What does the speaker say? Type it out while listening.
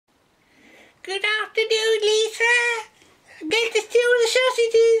Good afternoon, Lisa. I'm going to steal the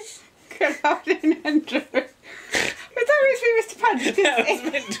sausages. Good afternoon, Andrew. I thought it was Mr. Punch. That was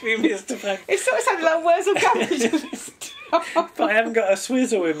meant to be Mr. Punch. It sort of sounded like words of cabbage. But I haven't got a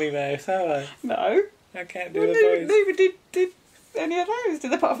swizzle in my mouth, have I? No. I can't do a voice. Neither did any of those,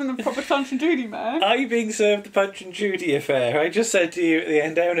 did apart from the proper Punch and Judy man. Are you being served the Punch and Judy affair? I just said to you at the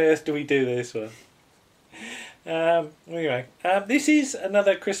end, how on earth do we do this one? Anyway, this is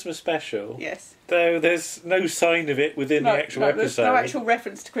another Christmas special. Yes. Though there's no sign of it within the actual episode. There's no actual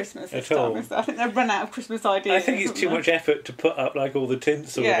reference to Christmas this time, is there? I think they've run out of Christmas ideas. I think it's too much effort to put up like all the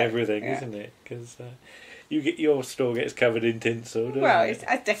tinsel and everything, isn't it? Because your store gets covered in tinsel, doesn't it? It's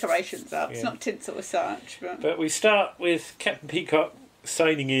as decorations up. It's not tinsel as such. But we start with Captain Peacock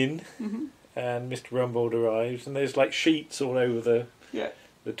signing in, and Mr. Rumbold arrives, and there's like sheets all over the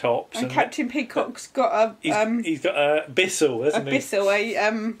tops. And Captain Peacock's got a he's got a Bissell, hasn't he? A Bissell,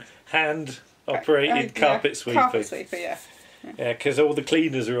 hand-operated carpet sweeper. Carpet sweeper, yeah. Yeah, because all the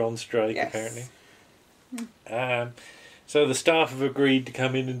cleaners are on strike apparently. So the staff have agreed to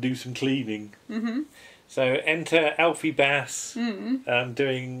come in and do some cleaning. So enter Alfie Bass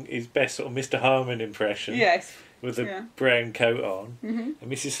doing his best sort of Mr. Harmon impression. Yes. With a brown coat on. And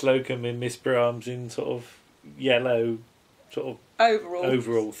Mrs. Slocum and Miss Brahms in sort of yellow sort of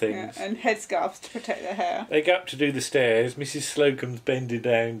overall things. Yeah, and headscarves to protect their hair. They go up to do the stairs. Mrs. Slocum's bending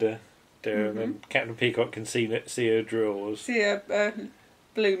down to do them, and Captain Peacock can see her drawers. See her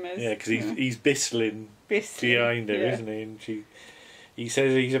bloomers. Yeah, because he's bistling behind her, isn't he? And he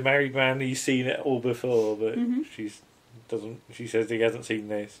says he's a married man, he's seen it all before, but she says he hasn't seen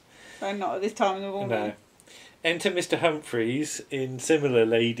this. And not at this time in the morning. No. Enter Mr. Humphreys in similar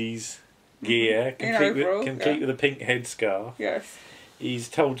ladies' gear, complete with a pink headscarf. Yes. He's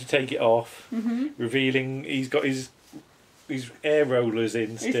told to take it off, revealing he's got his air rollers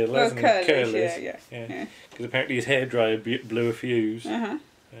in still, hasn't he? Curlers. Yeah. Because apparently his hairdryer blew a fuse.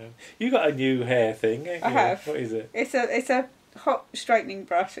 You got a new hair thing, haven't you? I have. What is it? It's a hot straightening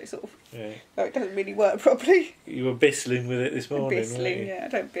brush. It's sort of though it doesn't really work properly. You were bistling with it this morning. Bistling, I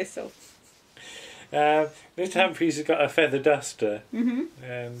don't bistle. Mr. Humphreys has got a feather duster,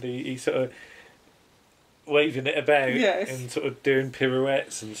 and he's sort of waving it about and sort of doing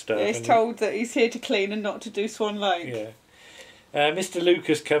pirouettes and stuff. Yeah, he's told that he's here to clean and not to do Swan Lake. Yeah. Mr.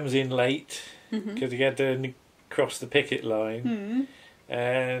 Lucas comes in late because he had to cross the picket line,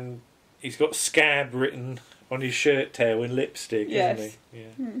 and he's got scab written on his shirt tail in lipstick, isn't he?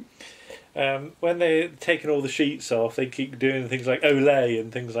 Yeah. When they're taking all the sheets off, they keep doing things like Olay and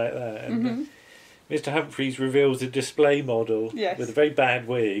things like that. And, Mr. Humphreys reveals a display model with a very bad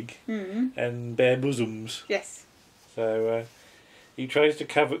wig and bare bosoms. Yes. So he tries to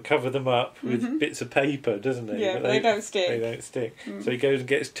cover them up with bits of paper, doesn't he? Yeah, but they don't stick. They don't stick. So he goes and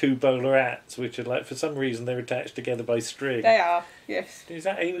gets two bowler hats, which are like, for some reason, they're attached together by string. They are, yes. Is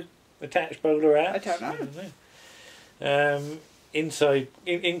that how attached bowler hats? I don't know. Inside,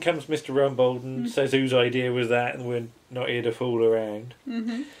 in comes Mr. Rumbold and says whose idea was that, and we're not here to fool around.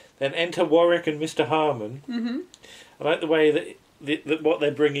 Then enter Warwick and Mr. Harmon. I like the way that what they're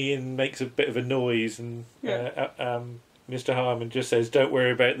bringing in makes a bit of a noise, and Mr. Harmon just says, "Don't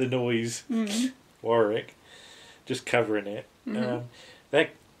worry about the noise, Warwick," just covering it. They're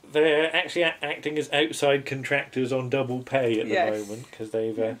actually acting as outside contractors on double pay at the moment because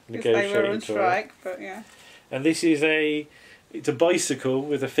they've negotiated. They were on strike, but And this is it's a bicycle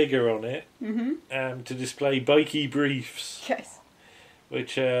with a figure on it to display bikey briefs. Yes.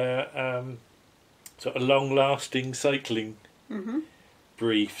 Which are sort of long-lasting cycling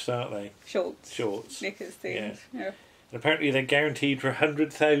briefs, aren't they? Shorts. Knickers things. Yeah. And apparently they're guaranteed for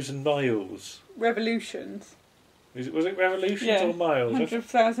 100,000 miles. Revolutions. Was it revolutions or miles?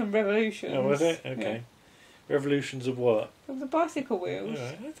 100,000 revolutions. Oh, was it? Okay. Yeah. Revolutions of what? Of the bicycle wheels.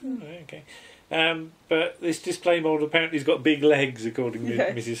 Okay. But this display model apparently has got big legs, according to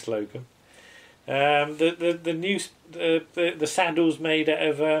Mrs. Slocum. The saddle's made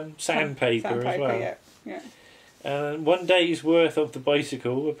out of sandpaper as well. Yeah. 1 day's worth of the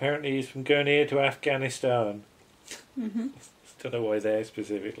bicycle apparently is from going here to Afghanistan. Don't know why there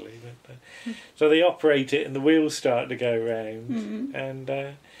specifically, but so they operate it and the wheels start to go round.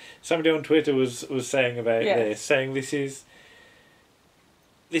 And somebody on Twitter was saying about this, saying this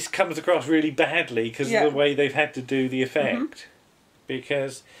comes across really badly because of the way they've had to do the effect,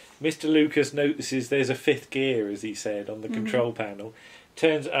 because Mr. Lucas notices there's a fifth gear, as he said, on the control panel.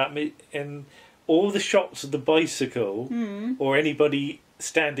 Turns up, and all the shots of the bicycle or anybody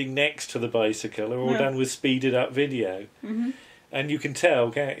standing next to the bicycle are all done with speeded up video. And you can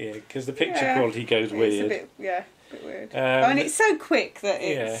tell, can't you? Because the picture quality goes weird. It's a bit, a bit weird. I mean, it's so quick that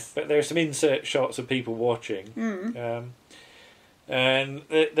it's... Yeah, but there are some insert shots of people watching. And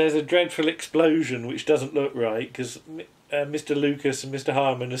there's a dreadful explosion which doesn't look right because Mr. Lucas and Mr.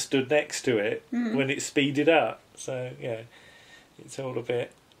 Harmon are stood next to it when it's speeded up. So, yeah, it's all a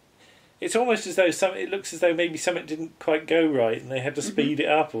bit... It's almost as though it looks as though maybe something didn't quite go right and they had to speed it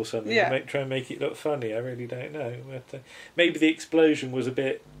up or something to try and make it look funny. I really don't know. But, maybe the explosion was a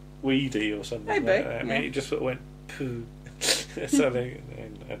bit weedy or something like that. I mean, it just sort of went poo. I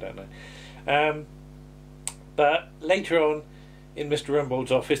don't know. But later on, in Mr.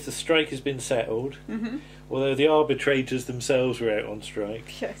 Rumbold's office, the strike has been settled, although the arbitrators themselves were out on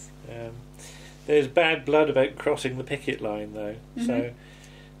strike. Yes. There's bad blood about crossing the picket line, though. So,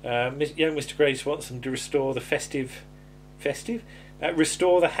 young Mr. Grace wants them to restore the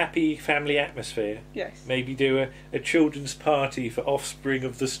restore the happy family atmosphere. Yes. Maybe do a children's party for offspring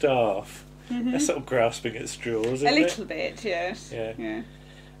of the staff. That's sort of grasping at straws, isn't it? A little bit, yes. Yeah.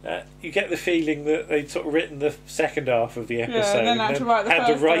 You get the feeling that they'd sort of written the second half of the episode and then had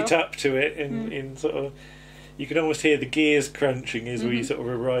to write up to it in sort of... You can almost hear the gears crunching as we sort of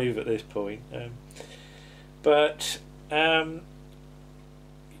arrive at this point. They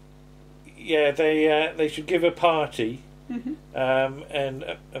should give a party,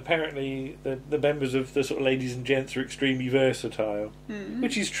 and apparently the members of the sort of ladies and gents are extremely versatile,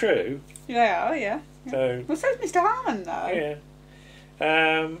 which is true. Yeah. So, well, so's Mr. Harmon, though.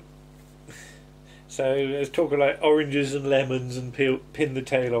 Yeah. So there's talk of like oranges and lemons and pin the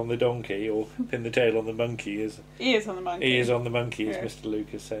tail on the donkey, or pin the tail on the monkey, as ears on the monkey. Ears on the monkey, as Mr.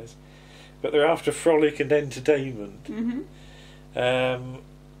 Lucas says. But they're after frolic and entertainment.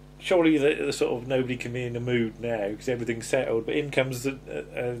 Surely the sort of nobody can be in a mood now because everything's settled. But in comes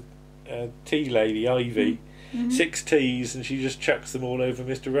the tea lady, Ivy, 6 teas, and she just chucks them all over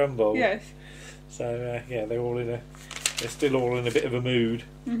Mr. Rumbold. Yes. So they're still all in a bit of a mood.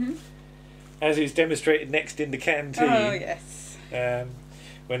 As is demonstrated next in the canteen. Oh, yes.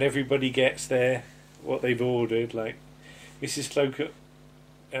 When everybody gets what they've ordered, like Mrs. Slocum.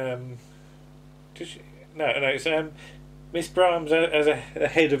 It's Miss Brahms as a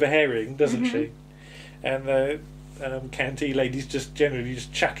head of a herring, doesn't she? And the canteen lady's just generally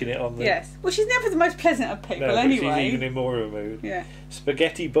just chucking it on the... Yes. Well, she's never the most pleasant of people, anyway. But she's even in more of a mood. Yeah.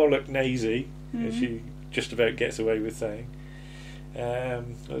 Spaghetti bolognese, as she just about gets away with saying.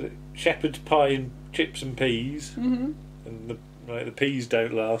 Shepherd's pie and chips and peas, and the peas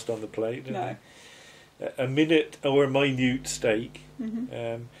don't last on the plate. No. A minute or a minute steak,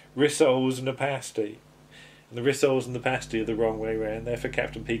 rissoles and a pasty. And the rissoles and the pasty are the wrong way round. They're for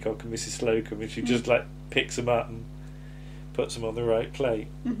Captain Peacock and Mrs. Slocum, and she just picks them up and puts them on the right plate.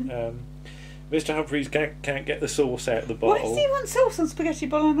 Mr. Humphreys can't get the sauce out of the bottle. Why does he want sauce on spaghetti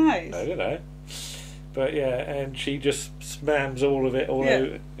bolognese? I don't know. But yeah, and she just smams all of it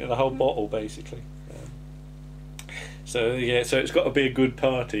over the whole bottle, basically. So it's got to be a good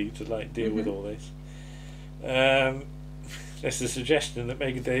party to deal with all this. There's a suggestion that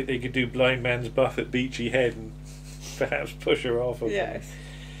maybe they could do Blind Man's Buff at Beachy Head and perhaps push her off. Yes.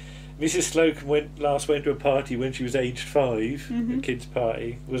 Mrs. Slocum last went to a party when she was aged 5, a kids'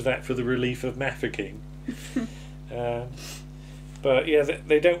 party. Was that for the relief of mafficking? But yeah,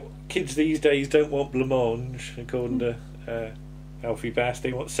 they don't. Kids these days don't want blancmange, according to Alfie Bass.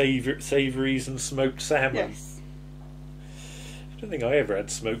 They want savouries and smoked salmon. Yes. I don't think I ever had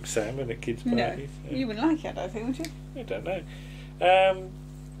smoked salmon at kids' parties. No, you wouldn't like it, I think, would you? I don't know.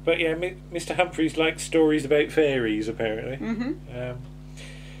 But yeah, Mr. Humphreys likes stories about fairies, apparently.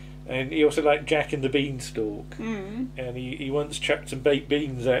 And he also liked Jack and the Beanstalk. And he once chucked some baked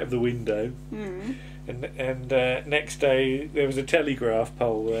beans out of the window. And next day there was a telegraph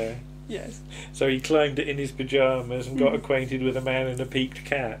pole there. Yes. So he climbed it in his pyjamas and got acquainted with a man and a peaked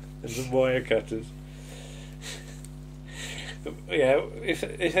cat and some wire cutters. Yeah, if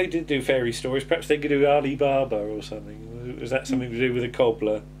they did do fairy stories, perhaps they could do Ali Baba or something. Was that something to do with a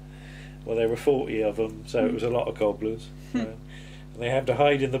cobbler? Well, there were 40 of them, so it was a lot of cobblers. And they had to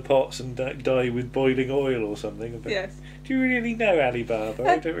hide in the pots and die with boiling oil or something. But yes. Do you really know Ali Baba?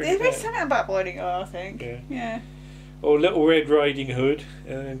 I don't really know. There's something about boiling oil, I think. Yeah. Or Little Red Riding Hood,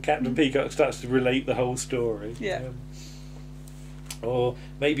 and Captain Peacock starts to relate the whole story. Yeah. Or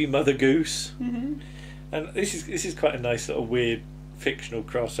maybe Mother Goose. And this is quite a nice little weird fictional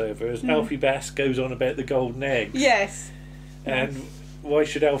crossover, as Alfie Bass goes on about the golden eggs. Yes. And why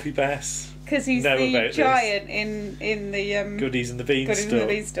should Alfie Bass because he's know the about giant in the Goodies and the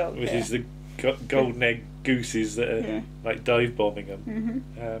Beanstalk, which is the golden egg gooses that are like dive bombing them.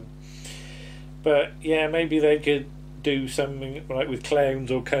 But yeah, maybe they could do something like with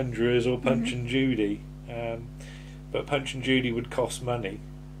clowns or conjurers or Punch and Judy. but Punch and Judy would cost money.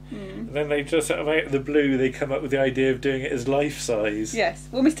 And then they just sort of out of the blue they come up with the idea of doing it as life size. Yes,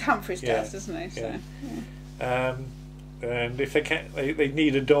 well, Mr. Humphries does, doesn't he? So, and if they can't, they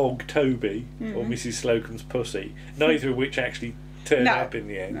need a dog, Toby, or Mrs. Slocum's Pussy. Neither of which actually turn up in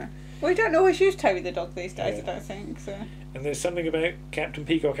the end. No. Well, we don't always use Toby the dog these days, I don't think. So. And there's something about Captain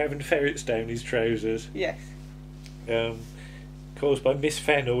Peacock having ferrets down his trousers. Yes. Caused by Miss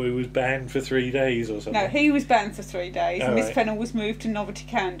Fennel, who was banned for 3 days or something. No, he was banned for 3 days, and Miss right. Fennel was moved to Novelty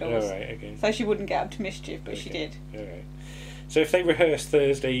Candles. Oh, right, okay. So she wouldn't get up to mischief, but she did. All right. So if they rehearse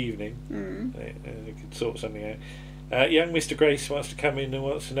Thursday evening, they could sort something out. Young Mr. Grace wants to come in and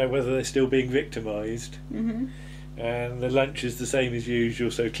wants to know whether they're still being victimised. And the lunch is the same as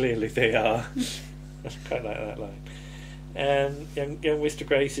usual, so clearly they are. I quite like that line. And young Mr.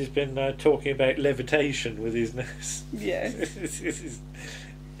 Grace has been talking about levitation with his nurse. Yes. This is,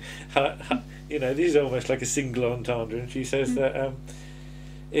 this is almost like a single entendre. And she says that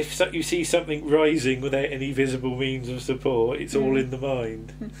if you see something rising without any visible means of support, it's all in the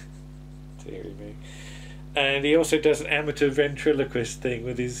mind. Deary me. And he also does an amateur ventriloquist thing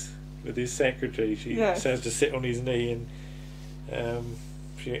with his secretary. She says to sit on his knee, and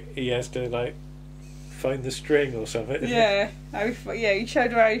he has to find the string or something. Yeah, he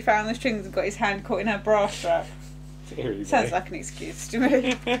showed her how he found the strings and got his hand caught in her bra strap. Sounds like an excuse to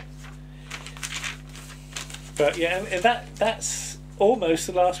me. But yeah, and that's almost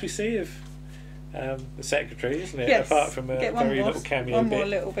the last we see of the secretary, isn't it? Yes. Apart from a very little cameo one more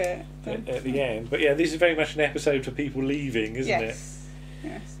little bit at the end. But yeah, this is very much an episode for people leaving, isn't it?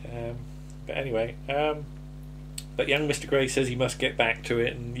 Yes. But anyway, but young Mr. Gray says he must get back to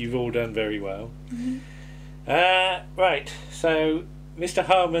it, and you've all done very well. Right, so Mr.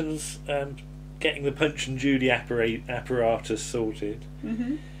 Harmon's getting the Punch and Judy apparatus sorted.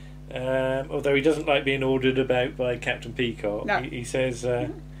 Although he doesn't like being ordered about by Captain Peacock. No. He says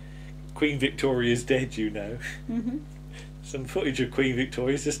Queen Victoria's dead, you know. Some footage of Queen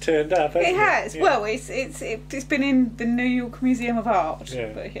Victoria's just turned up, hasn't it? It has. Yeah. Well, it's been in the New York Museum of Art, but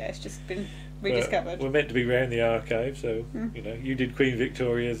it's just been rediscovered. We're meant to be round the archive, so you did Queen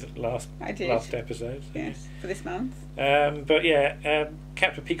Victoria's last episode. So yes, for this month. But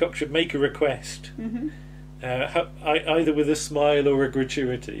Captain Peacock should make a request, either with a smile or a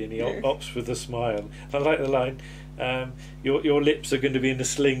gratuity, and he opts with a smile. I like the line. Your lips are going to be in a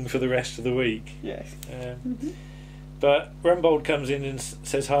sling for the rest of the week. Yes. But Rumbold comes in and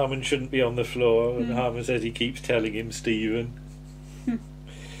says Harmon shouldn't be on the floor, and Harmon says he keeps telling him, Stephen.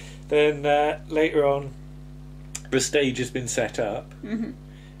 Then later on, the stage has been set up, and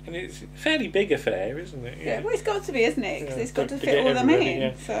it's a fairly big affair, isn't it? Yeah, well, it's got to be, isn't it? Because it's got to fit all of them in.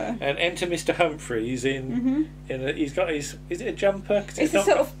 Yeah. So. And enter Mr. Humphries he's got his, is it a jumper? It's a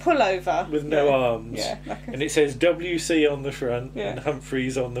sort of pullover. With no arms. Yeah. And it says WC on the front and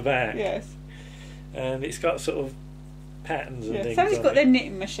Humphries on the back. Yes. And it's got sort of patterns and things. Somebody's got their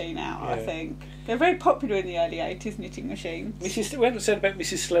knitting machine out, I think. They're very popular in the early 80s, knitting machines. We haven't said about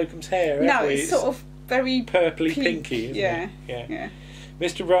Mrs. Slocum's hair, have we? It's sort of very purpley pinky, isn't it? Yeah.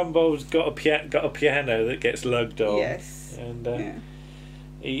 Mr. Rumbold's got a piano that gets lugged on. Yes. And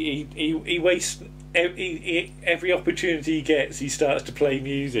he wastes every opportunity he gets. He starts to play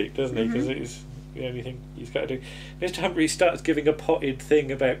music, doesn't he? Because it's the only thing he's got to do. Mr. Humphrey starts giving a potted thing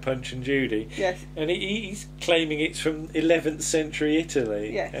about Punch and Judy. Yes. And he's claiming it's from 11th century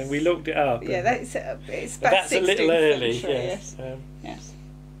Italy. Yes. And we looked it up. Yeah, it's about that's a little early. Century, yes. Yes.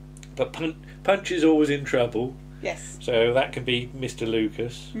 But Punch is always in trouble. Yes. So that can be Mister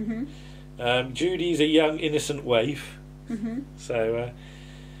Lucas. Judy's a young innocent waif. So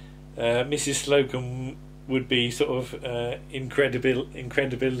Mrs. Slocum would be sort of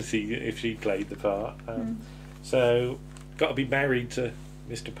incredibility if she played the part. So got to be married to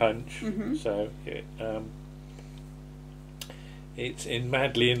Mr. Punch. So it's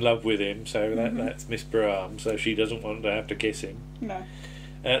madly in love with him. So that's Miss Braham. So she doesn't want to have to kiss him. No.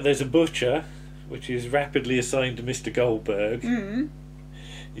 There's a butcher, which is rapidly assigned to Mr. Goldberg.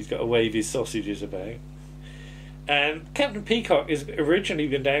 He's got to wave his sausages about. And Captain Peacock has originally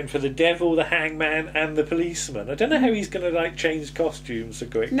been down for the devil, the hangman, and the policeman. I don't know how he's going to change costumes so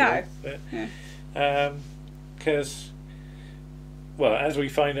quickly. No. Because, well, as we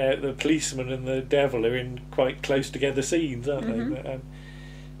find out, the policeman and the devil are in quite close together scenes, aren't they? But,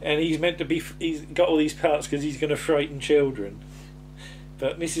 and he's meant to be. He's got all these parts because he's going to frighten children.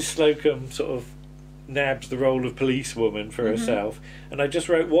 But Mrs. Slocum sort of nabs the role of policewoman for herself, and I just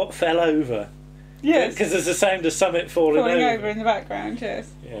wrote what fell over. Yes, because there's a sound of something falling over in the background. Yes.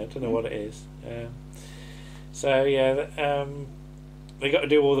 Yeah, I don't know what it is. So yeah, they got to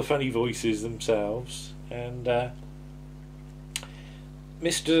do all the funny voices themselves, and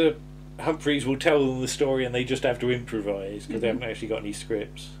Mr. Humphreys will tell them the story and they just have to improvise because they haven't actually got any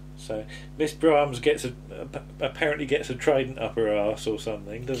scripts. So Miss Brahms apparently gets a trident up her arse or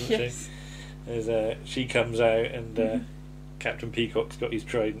something, doesn't yes. she? As she comes out and Captain Peacock's got his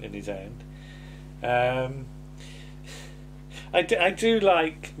trident in his hand. I do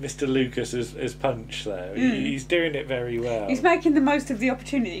like Mr. Lucas as Punch though. He's doing it very well. He's making the most of the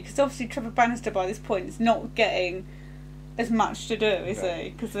opportunity because obviously Trevor Bannister by this point is not getting as much to do, is he?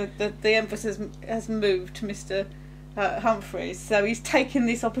 Because the emphasis has moved to Mr. Humphreys, so he's taken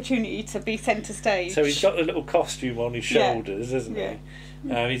this opportunity to be centre stage. So he's got the little costume on his shoulders, hasn't he?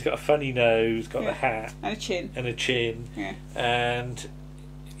 He's got a funny nose, got the hat and a chin, and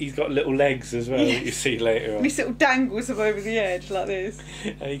he's got little legs as well that you see later on. And he sort of dangles them over the edge like this.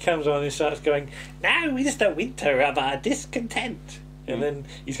 And he comes on and starts going, "Now is the winter of our discontent." And then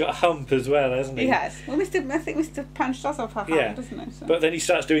he's got a hump as well, hasn't he? He has. Well, I think Mr. Punch does have a hump, doesn't he? So. But then he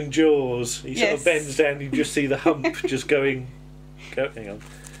starts doing Jaws. He sort of bends down and you just see the hump just going... hang on.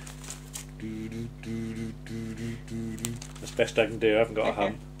 That's the best I can do. I haven't got a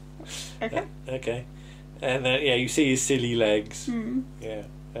hump. Okay. Okay. And you see his silly legs. Yeah.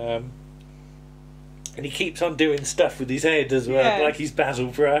 And he keeps on doing stuff with his head as well, like he's Basil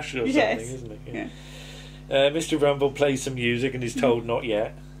Brush or something, isn't he? Yeah. Mr. Rumble plays some music and is told not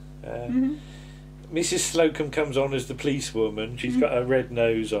yet. Mrs. Slocum comes on as the policewoman. She's got a red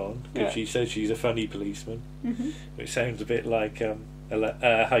nose on because she says she's a funny policeman, which sounds a bit like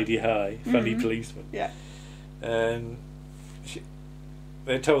Heidi High, funny policeman. Yeah. And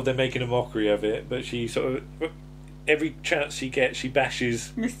they're told they're making a mockery of it, but she sort of every chance she gets, she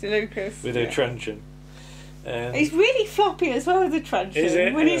bashes Mr. Lucas with her truncheon. He's really floppy as well with the truncheon. Is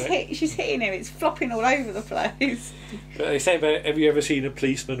it? When she's hitting him, it's flopping all over the place. But they say about, have you ever seen a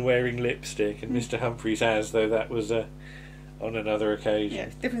policeman wearing lipstick? And Mr. Humphreys has, though that was on another occasion. Yeah,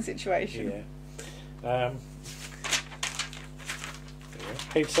 different situation. Yeah.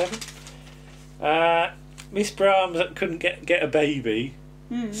 Page 7. Miss Brahms couldn't get a baby,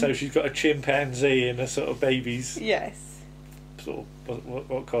 so she's got a chimpanzee in a sort of baby's... Yes. Sort of,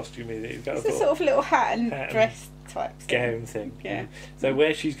 what costume is it? It's a sort of little hat and dress type gown thing. Yeah. So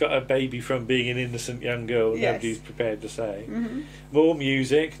where she's got a baby from being an innocent young girl, nobody's prepared to say. More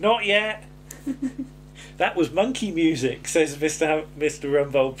music. Not yet. That was monkey music, says Mr.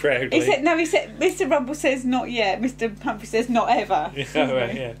 Rumble proudly. He said Mr. Rumble says not yet. Mr. Humphrey says not ever.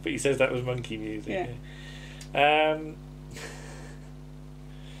 But he says that was monkey music. So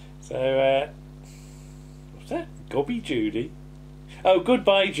what's that? Gobby Judy. Oh,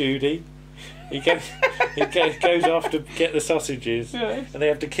 goodbye, Judy. He goes off to get the sausages, and they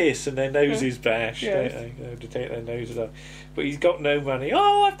have to kiss, and their noses bash. Don't they? They have to take their noses off. But he's got no money.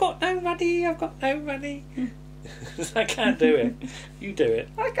 Oh, I've got no money. I've got no money. I can't do it. You do it.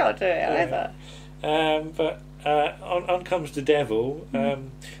 I can't do it either. But on comes the devil.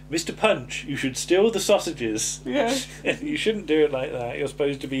 Mr. Punch, you should steal the sausages. Yes. You shouldn't do it like that. You're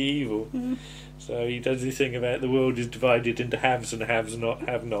supposed to be evil. So he does this thing about the world is divided into haves and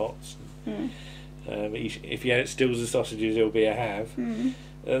have-nots. If he steals the sausages, he'll be a have.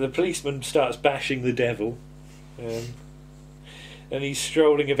 The policeman starts bashing the devil, and he's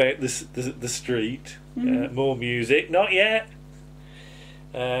strolling about the street. More music. Not yet.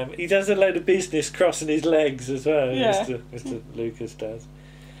 He does a load of business crossing his legs as well. Mr. Lucas does.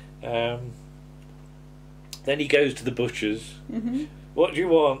 Then he goes to the butcher's. What do you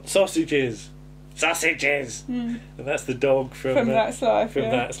want? Sausages. Sausages. And that's the dog from That's Life.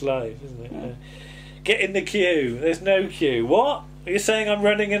 That's Life, isn't it? Get in the queue. There's no queue. What? You're saying I'm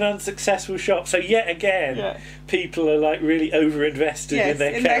running an unsuccessful shop? So yet again, people are like really over-invested in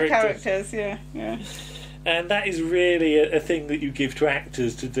their characters. And that is really a thing that you give to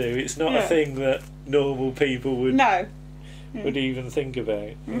actors to do. It's not a thing that normal people would even think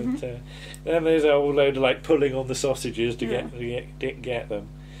about. But, then there's a whole load of like pulling on the sausages to get them.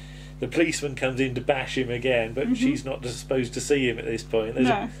 The policeman comes in to bash him again, but she's not supposed to see him at this point.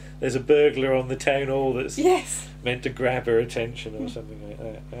 There's a burglar on the town hall that's meant to grab her attention or something like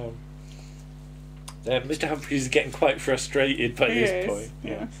that. Mr. Humphreys is getting quite frustrated by this point.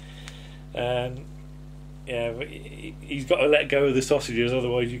 But he's got to let go of the sausages,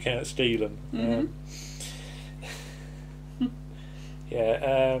 otherwise you can't steal them.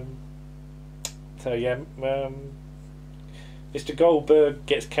 Mr. Goldberg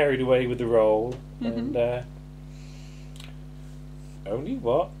gets carried away with the role, and only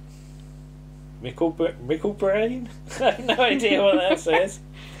what? Mickle brain? I have no idea what that says.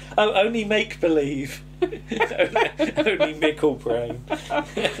 Oh, only make believe. only mickle brain.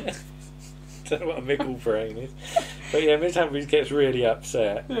 Don't know what a mickle brain is. But yeah, Miss Humphries gets really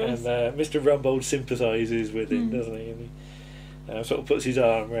upset, Yes. and Mr. Rumbold sympathises with him, doesn't he? And he sort of puts his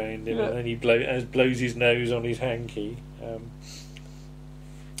arm round him, and then he blows his nose on his hanky.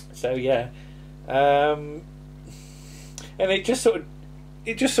 So yeah, and it just sort of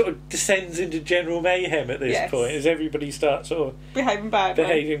descends into general mayhem at this point, as everybody starts sort of behaving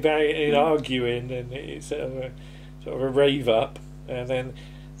badly and arguing, and it's sort of a rave up, and then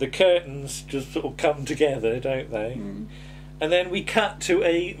the curtains just sort of come together, don't they? And then we cut to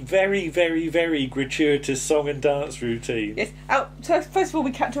a very, very, very gratuitous song and dance routine. Yes. Oh, so first of all, we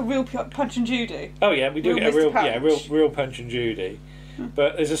cut to a real Punch and Judy. Oh yeah, we do get a Punch. real Punch and Judy.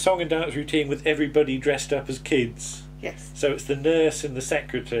 But there's a song and dance routine with everybody dressed up as kids. Yes. So it's the nurse and the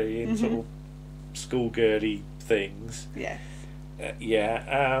secretary in sort of schoolgirly things. Yes.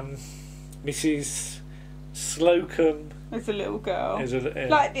 Mrs. Slocum. As a little girl.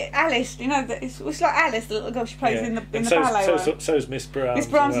 Like Alice, you know, it's like Alice, the little girl she plays in the ballet. So's Miss Brahms. Miss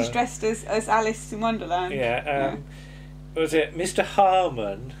Brahms is dressed as Alice in Wonderland. Was it Mr.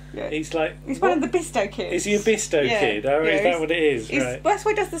 Harmon? Yeah. He's one of the Bisto kids. Is he a Bisto kid? Oh, is that what it is? Right. That's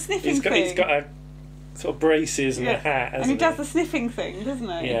why he does the sniffing thing. He's got a sort of braces and a hat, and he does the sniffing thing, doesn't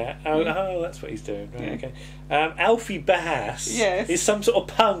he? Yeah. Oh, that's what he's doing. Right. Okay. Alfie Bass. Yes. Is some sort of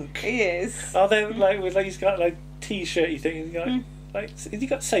punk. He is. Are they he's got like t-shirty thing? He's got has he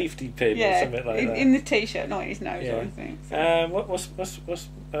got safety pin or something like that? In the t-shirt, not in his nose or anything. So. What's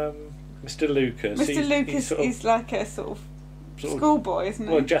Mr. Lucas? Mr. Lucas is like a sort of schoolboy, isn't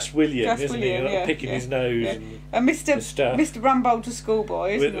he? Well, just William, isn't he? Like picking his nose and Mr. Rumbold's a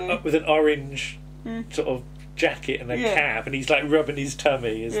schoolboy, isn't he? With an orange sort of jacket and a cap, and he's like rubbing his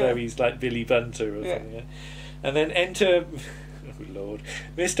tummy as though he's like Billy Bunter or something. Yeah. And then enter, oh Lord,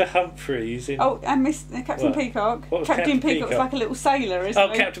 Mr. Humphries in. Oh, and Captain Peacock. Captain Peacock's like a little sailor, isn't he?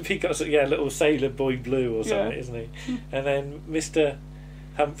 Oh, Captain Peacock's a little sailor boy blue or something, isn't he? And then Mr.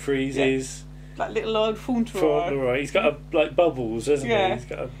 Humphries is like little Lord Fauntleroy. He's got like bubbles, hasn't he?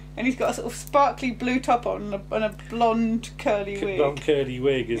 And he's got a sort of sparkly blue top on and a blonde curly wig. Blonde curly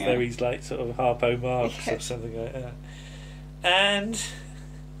wig, as though he's like sort of Harpo Marx or something like that. And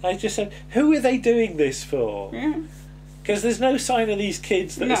I just said, who are they doing this for? Because there's no sign of these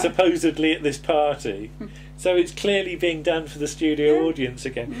kids that are supposedly at this party. So it's clearly being done for the studio audience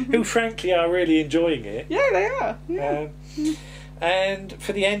again, who frankly are really enjoying it. Yeah, they are. Yeah. And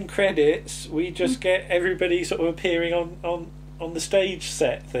for the end credits, we just get everybody sort of appearing on the stage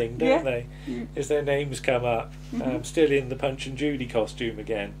set thing, don't they? As their names come up, still in the Punch and Judy costume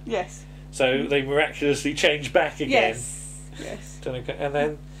again. Yes. So they miraculously change back again. Yes.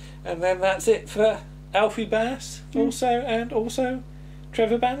 And then that's it for Alfie Bass, also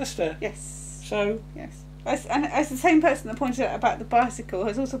Trevor Bannister. Yes. So yes. As the same person that pointed out about the bicycle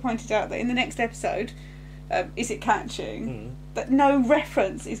has also pointed out that in the next episode, Is It Catching? That no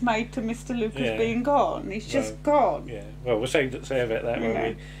reference is made to Mister Lucas being gone. He's just gone. Yeah. Well, we'll say about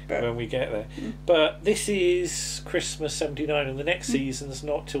that when we get there. But this is Christmas '79, and the next season's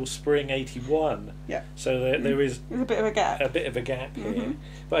not till spring '81. Yeah. So there is a bit of a gap. A bit of a gap here.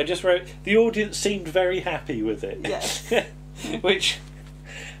 But I just wrote the audience seemed very happy with it. Yes. Which,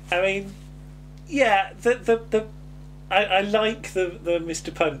 I mean, yeah. I like the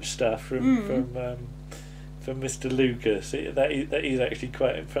Mr. Punch stuff from Mr. Lucas. That is actually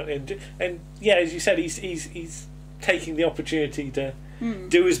quite fun, and yeah, as you said, he's taking the opportunity to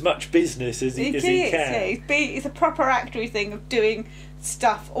do as much business as he can. Yeah, he's a proper actory thing of doing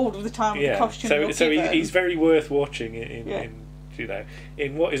stuff all of the time with the costume. So he's very worth watching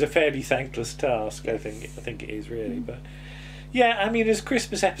in what is a fairly thankless task. Yes. I think it is really, but yeah, I mean, as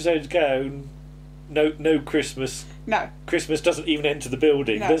Christmas episodes go. No Christmas. No. Christmas doesn't even enter the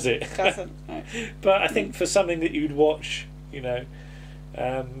building, does it? It doesn't. No. But I think for something that you'd watch,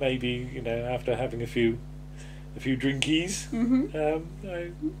 maybe after having a few drinkies,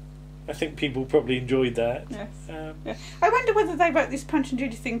 I think people probably enjoyed that. Yes. I wonder whether they wrote this Punch and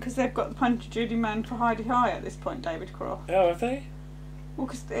Judy thing because they've got the Punch and Judy man for Heidi High at this point, David Croft. Oh, have they? Well,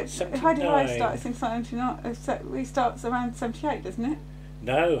 because Heidi High starts in 79. He starts around 78, doesn't it?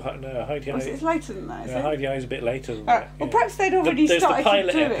 No, Heidi High. It's later than that, is it? Heidi High is a bit later than that. Well, perhaps they'd already started to do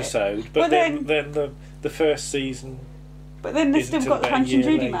it. There's the pilot episode, but then the first season. But then they've still got the Punch and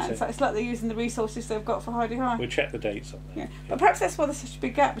Judy man, so it's like they're using the resources they've got for Heidi High. We'll check the dates on that. Yeah. But perhaps that's why there's such a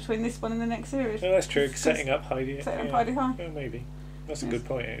big gap between this one and the next series. No, that's true. Setting up Heidi High. Well, maybe. That's a good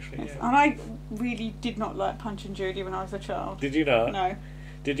point, actually. Yes. Yeah. And I really did not like Punch and Judy when I was a child. Did you not? No.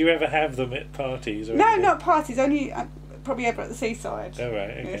 Did you ever have them at parties? Or no, anything? Not parties. Only probably ever at the seaside. Oh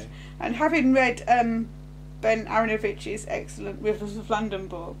right, okay. Yes. And having read Ben Aronovich's excellent Rivers of London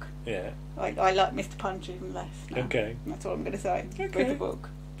book. Yeah. I like Mr. Punch even less now. Okay. That's what I'm going to say with the book.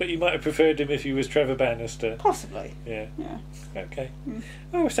 But you might have preferred him if he was Trevor Bannister. Possibly. Yeah. Yeah. Okay.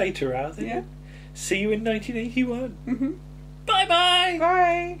 Oh, say ta-ra then. Yeah. See you in 1981. Mm-hmm. Bye-bye!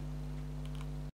 Bye!